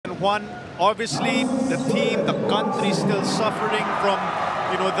Juan, obviously the team, the country still suffering from,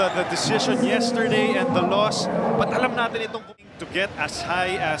 you know, the decision yesterday and the loss. But alam natin itong to get as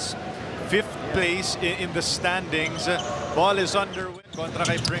high as 5th place in the standings. Ball is underway. Kontra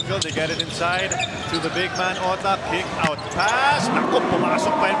kay Pringle. They get it inside to the big man, Ota. Kick out pass. Naku,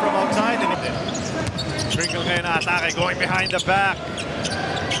 pumasok pa yun from outside. Pringle ngayon atake, going behind the back.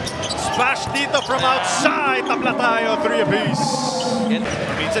 Splash dito from outside. Tabla tayo, 3 apiece.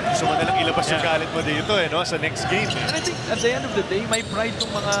 Minsan gusto mo nalang ilabas yung galit mo dito no, sa next game. And I think at the end of the day, may pride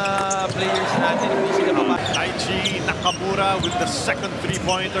tong mga players natin. Taichi Nakamura with the second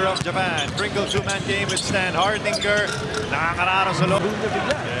 3-pointer of Japan. Pringle 2-man game with Stan Hardinger. Nakakararo sa loob.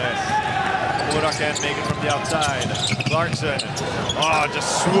 Yes. Nakamura can't make it from the outside. Clarkson. Oh,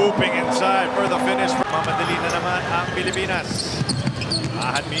 just swooping inside for the finish. Mamadali na naman ang Pilipinas.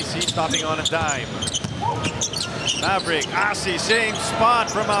 Ahad Misi stopping on a dime. Maverick, Asi, same spot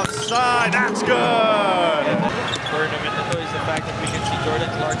from outside. That's good. Tournament na to is the fact that we can see Jordan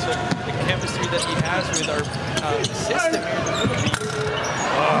Clarkson, the chemistry that he has with our system here in the Philippines.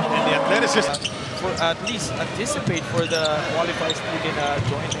 And the athleticism. For at least anticipate for the qualifiers that we can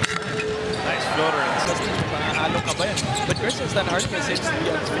join next time. Nice floater. But Christian Stan Hardinger seems to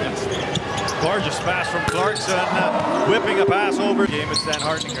be on his feet. Gorgeous pass from Clarkson, whipping a pass over. Game with Stan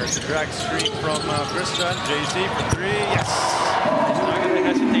Hardinger. It's a drag stream from Christian. JC for 3. Yes! He's not going to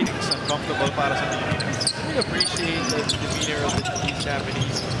hesitate. It's uncomfortable para sa Pilipinas. We appreciate the demeanor of these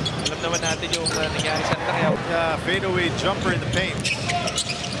Japanese. Alam naman natin yung nangyari sa kaya. Fadeaway jumper in the paint.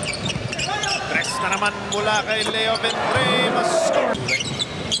 Tres na naman mula kay Leo Ventre. Mas-score.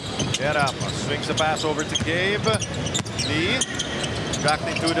 Swings the pass over to Gabe. Lee.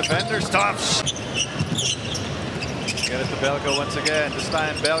 Tracking 2 defenders. Stops. Get it to Belga once again. This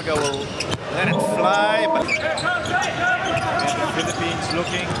time Belga will let it fly. But and the Philippines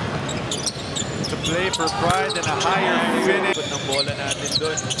looking to play for pride and a higher finish. Put ng bola natin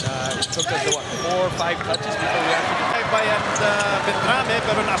doon. It took us 4 or 5 touches before we actually... By at Ventrame,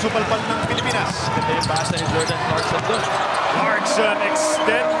 pero nasupalpal ng Pilipinas. Ito yung basa ni Jordan Clarkson doon. Clarkson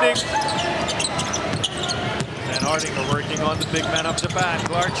extending. And Hardinger working on the big man of Japan.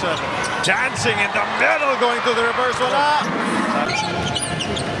 Clarkson dancing in the middle, going to the reverse. Wala!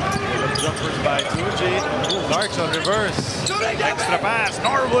 Jumpers by Tuji. Clarkson reverse. Extra pass.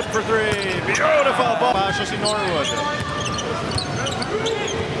 Norwood for 3. Beautiful ball. Pasyo si Norwood.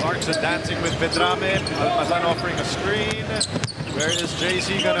 Clarkson dancing with Ventrame. Almazan offering a screen. Where is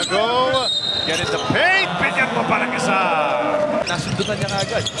JC gonna go? Get in the paint. Pinyan mo parang isa. Nasundutan niya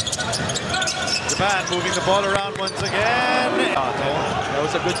agad. Japan moving the ball around once again. That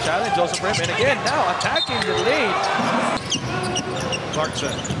was a good challenge also for him. And again, now attacking the lane.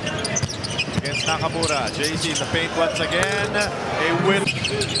 Clarkson against Nakamura. JC in the paint once again. A win.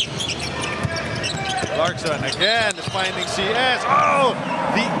 Clarkson again is finding CS. Oh,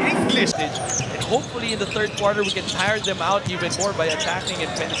 the English. And hopefully in the 3rd quarter we can tire them out even more by attacking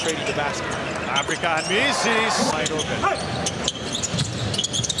and penetrating the basket. African Mises wide open.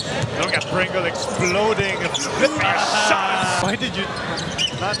 Look at Pringle exploding, flipping shots. Why did you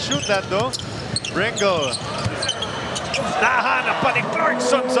not shoot that though? Pringle. Nahanap pa ni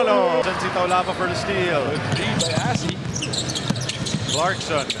Clarkson sa loob. Si Taulapa for the steal.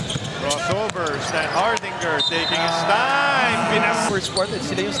 Clarkson. Crossover. Stan Hardinger taking his time. First quarter,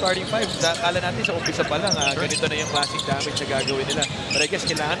 sila yung starting 5. Akala natin sa umpisa pa lang, ganito na yung classic damage na gagawin nila. But I guess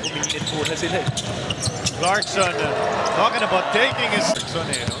kailangan uminit muna sila. Clarkson talking about taking his...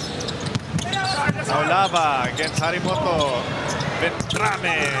 Taulapa against Harimoto.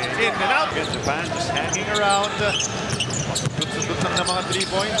 Ventrame in and out. Against Japan just hanging around. Sudut lang ng mga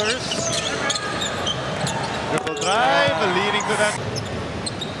 3-pointers. Triple drive leading to that.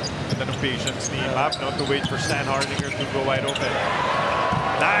 And then patience ni Map, not to wait for Stan Hardinger to go wide open.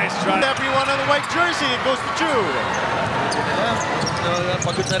 Nice try. Everyone on the white jersey, it goes to Chu.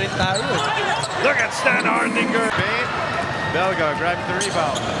 Pagod na rin tayo. Look at Stan Hardinger. Belga grabbing the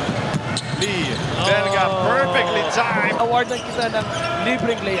rebound. Lee, Belga perfectly timed. Awardan kita ng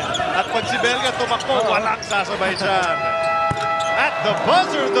libreng layup. At pag si Belga tumakbo, walang sasabay dyan. At the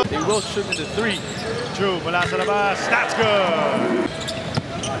buzzer, they will shoot in the 3. Chu mula sa labas. That's good.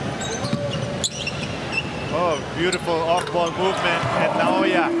 Oh, beautiful off-ball movement, and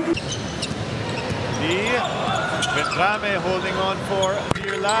Naoya. Lee, Ventrame holding on for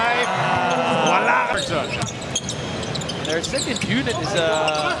dear life. Wala! Their second unit is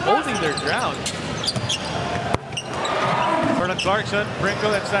holding their ground. Clarkson,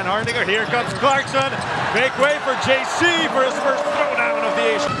 Pringle, and Stan Hardinger. Here comes Clarkson. Make way for JC for his first throwdown of the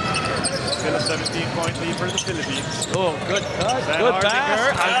Asian. Still a 17-point lead for the Philippines. Oh, good cut. San Good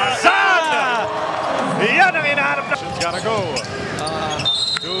Hardinger, pass. Almazan! Yan ang hinahanap na. Gotta go.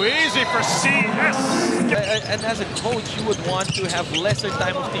 Too easy for CS. And as a coach, you would want to have lesser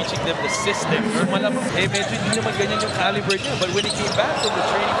time of teaching them the system. Malamang, medyo hindi naman ganyan yung caliber niya. But when he came back from the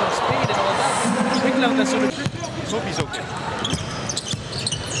training from Spain and all that, biglang nasunod. So he's okay.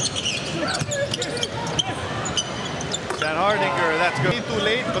 San Hardinger, that's good. Too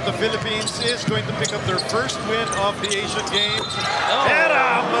late, but the Philippines is going to pick up their first win of the Asian Games.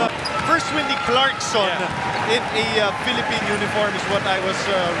 First win ni Clarkson in a Philippine uniform is what I was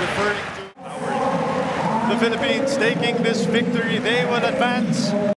referring to. The Philippines taking this victory, they will advance.